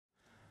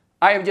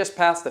I have just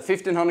passed the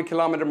 1500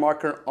 kilometer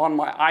marker on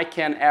my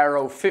ICAN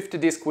Aero 50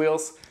 disc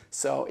wheels,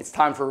 so it's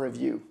time for a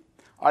review.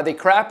 Are they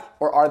crap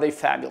or are they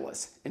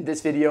fabulous? In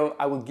this video,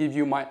 I will give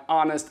you my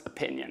honest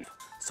opinion.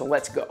 So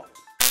let's go.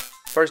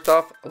 First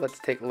off, let's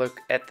take a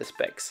look at the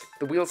specs.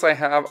 The wheels I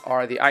have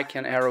are the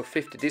ICAN Aero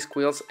 50 disc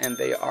wheels, and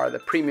they are the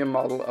premium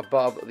model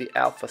above the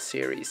Alpha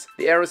series.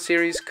 The Aero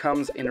series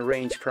comes in a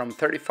range from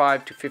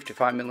 35 to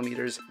 55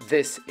 millimeters.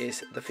 This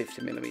is the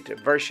 50 millimeter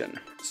version.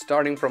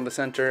 Starting from the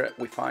center,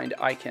 we find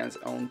ICAN's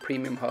own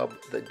premium hub,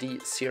 the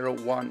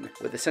D01,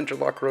 with a center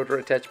lock rotor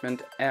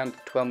attachment and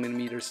 12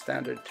 millimeters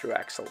standard through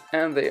axle.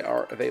 And they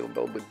are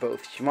available with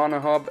both Shimano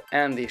hub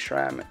and the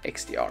SRAM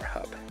XDR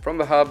hub. From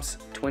the hubs,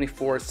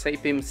 24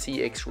 Sapim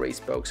CX race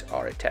spokes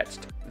are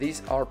attached.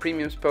 These are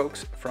premium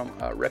spokes from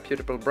a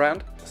reputable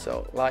brand,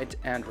 so light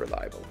and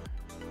reliable.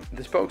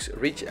 The spokes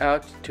reach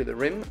out to the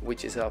rim,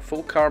 which is a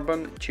full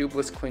carbon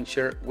tubeless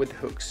clincher with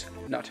hooks,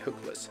 not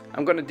hookless.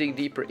 I'm gonna dig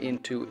deeper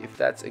into if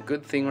that's a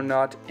good thing or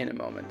not in a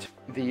moment.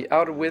 The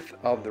outer width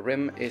of the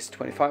rim is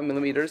 25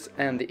 millimeters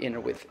and the inner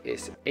width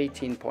is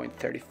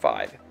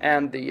 18.35,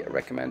 and the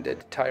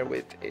recommended tire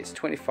width is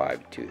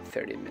 25 to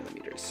 30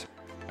 millimeters.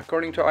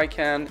 According to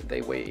ICAN,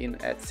 they weigh in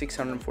at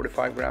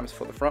 645 grams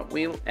for the front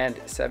wheel and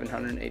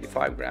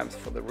 785 grams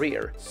for the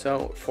rear,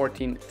 so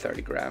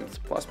 1430 grams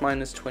plus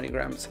minus 20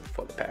 grams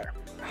for the pair.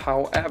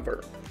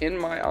 However, in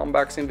my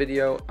unboxing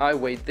video, I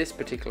weighed this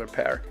particular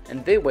pair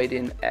and they weighed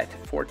in at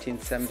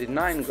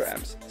 1479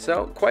 grams,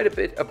 so quite a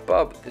bit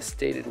above the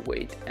stated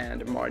weight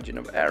and margin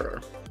of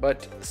error,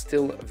 but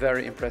still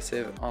very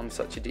impressive on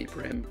such a deep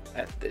rim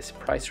at this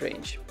price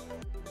range.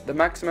 The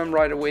maximum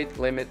rider weight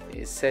limit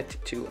is set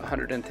to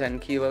 110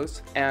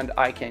 kilos, and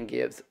ICAN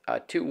gives a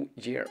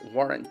 2-year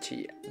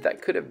warranty.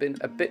 That could have been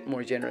a bit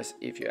more generous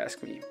if you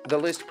ask me. The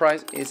list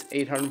price is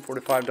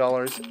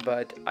 $845,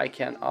 but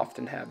ICAN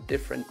often have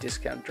different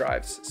discount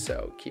drives,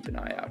 so keep an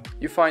eye out.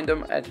 You find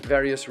them at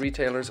various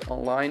retailers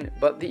online,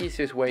 but the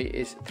easiest way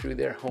is through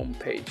their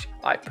homepage.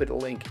 I put a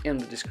link in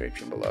the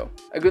description below.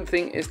 A good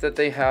thing is that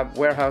they have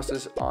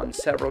warehouses on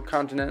several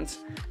continents,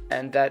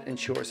 and that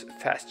ensures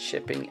fast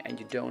shipping and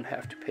you don't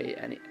have to pay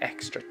any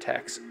extra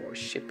tax or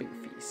shipping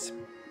fees.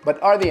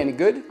 But are they any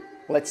good?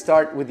 Let's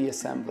start with the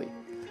assembly.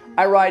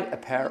 I ride a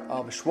pair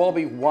of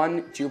Schwalbe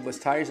ONE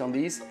tubeless tires on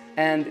these,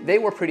 and they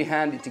were pretty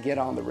handy to get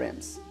on the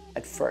rims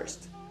at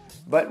first.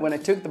 But when I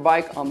took the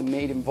bike on the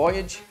maiden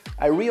voyage,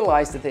 I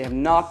realized that they have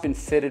not been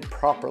fitted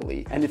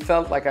properly, and it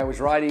felt like I was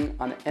riding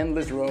on an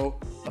endless row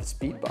of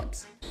speed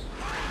bumps.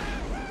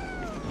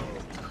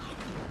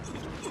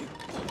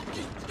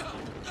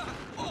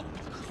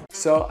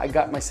 So I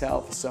got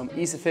myself some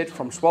Easy Fit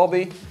from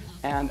Schwalbe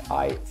and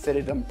I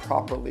fitted them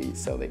properly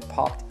so they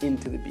popped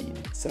into the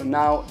bead. So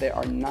now they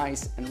are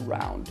nice and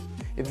round.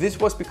 If this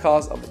was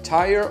because of the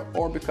tire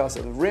or because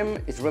of the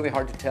rim, it's really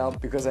hard to tell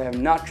because I have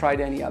not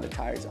tried any other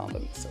tires on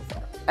them so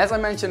far. As I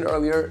mentioned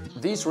earlier,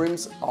 these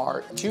rims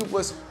are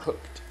tubeless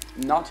hooked,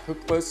 not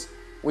hookless,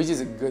 which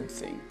is a good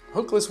thing.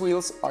 Hookless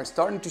wheels are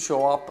starting to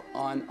show up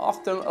on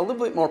often a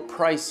little bit more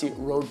pricey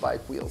road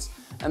bike wheels,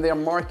 and they are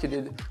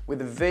marketed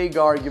with a vague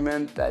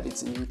argument that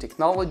it's a new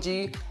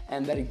technology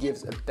and that it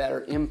gives a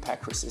better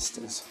impact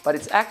resistance. But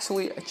it's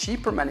actually a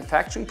cheaper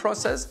manufacturing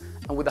process,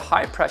 and with a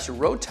high pressure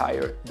road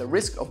tire, the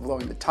risk of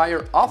blowing the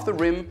tire off the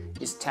rim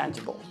is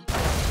tangible.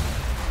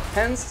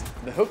 Hence,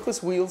 the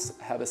hookless wheels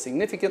have a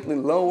significantly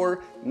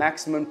lower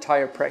maximum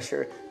tire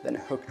pressure than a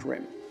hooked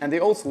rim. And they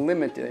also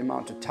limit the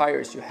amount of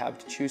tires you have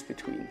to choose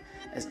between,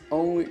 as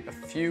only a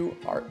few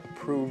are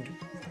approved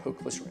for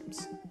hookless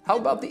rims. How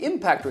about the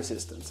impact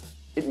resistance?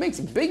 It makes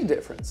a big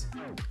difference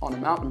on a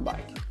mountain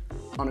bike.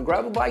 On a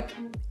gravel bike,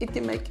 it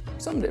can make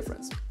some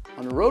difference.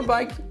 On a road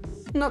bike,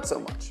 not so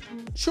much.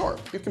 Sure,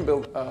 you can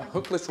build a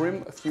hookless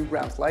rim a few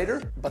grams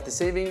lighter, but the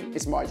saving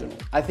is marginal.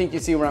 I think you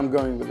see where I'm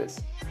going with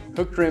this.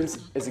 Hooked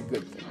rims is a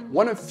good thing.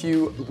 One of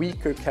few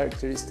weaker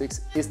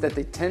characteristics is that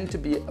they tend to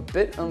be a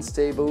bit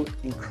unstable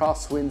in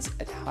crosswinds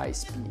at high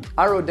speed.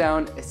 I rode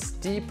down a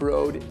steep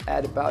road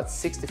at about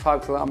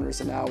 65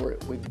 kilometers an hour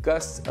with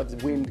gusts of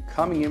the wind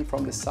coming in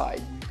from the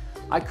side.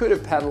 I could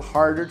have pedaled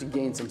harder to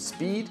gain some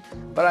speed,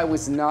 but I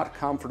was not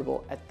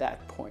comfortable at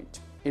that point.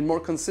 In more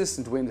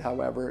consistent wind,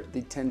 however,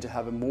 they tend to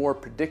have a more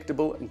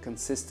predictable and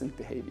consistent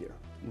behavior.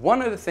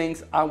 One of the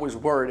things I was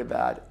worried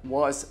about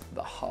was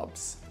the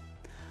hubs.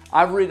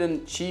 I've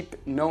ridden cheap,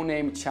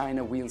 no-name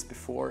China wheels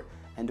before,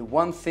 and the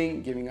one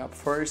thing giving up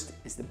first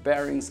is the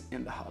bearings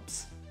in the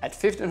hubs. At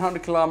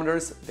 1500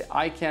 kilometers, the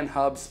ICAN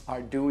hubs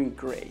are doing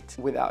great,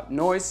 without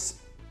noise,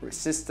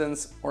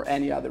 resistance, or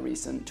any other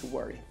reason to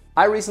worry.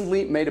 I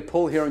recently made a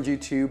poll here on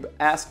YouTube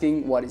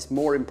asking what is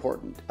more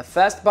important, a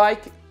fast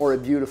bike or a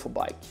beautiful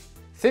bike.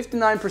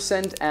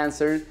 59%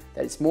 answered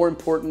that it's more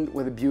important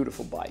with a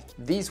beautiful bike.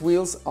 These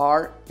wheels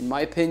are, in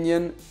my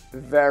opinion,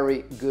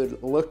 very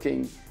good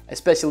looking,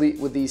 especially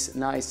with these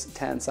nice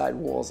tan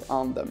sidewalls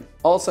on them.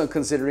 Also,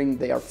 considering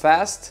they are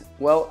fast,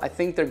 well, I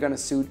think they're gonna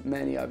suit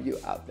many of you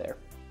out there.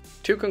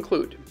 To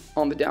conclude,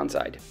 on the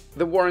downside,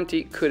 the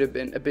warranty could have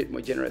been a bit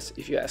more generous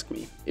if you ask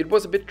me. It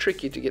was a bit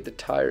tricky to get the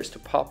tires to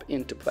pop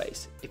into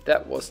place. If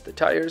that was the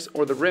tires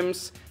or the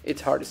rims,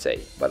 it's hard to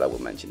say, but I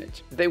will mention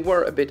it. They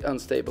were a bit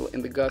unstable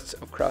in the gusts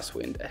of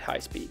crosswind at high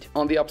speed.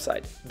 On the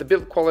upside, the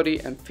build quality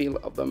and feel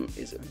of them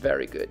is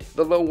very good.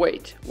 The low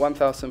weight,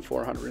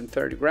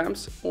 1,430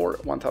 grams or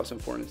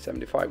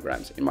 1,475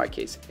 grams in my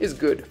case, is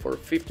good for a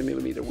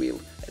 50mm wheel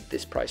at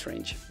this price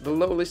range. The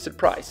low listed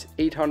price,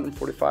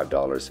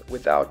 $845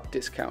 without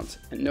discounts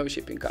and no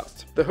shipping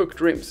costs. The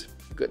hooked rims,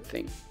 good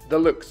thing. The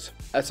looks,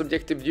 a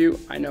subjective view,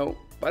 I know,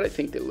 but I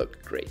think they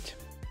look great.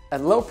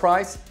 At low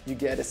price, you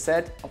get a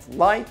set of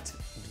light,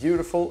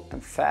 beautiful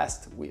and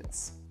fast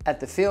wheels. At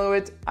the feel of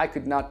it, I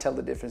could not tell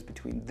the difference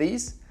between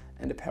these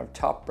and a pair of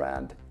top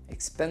brand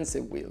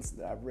expensive wheels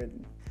that I've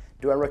ridden.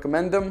 Do I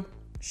recommend them?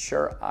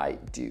 Sure I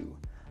do.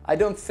 I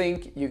don't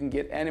think you can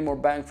get any more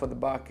bang for the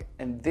buck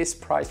in this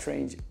price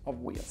range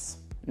of wheels.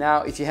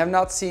 Now, if you have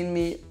not seen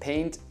me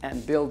paint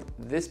and build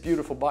this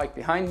beautiful bike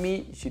behind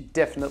me, you should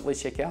definitely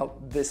check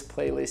out this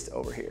playlist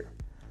over here.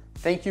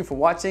 Thank you for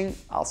watching.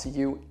 I'll see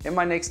you in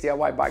my next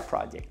DIY bike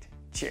project.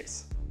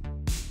 Cheers.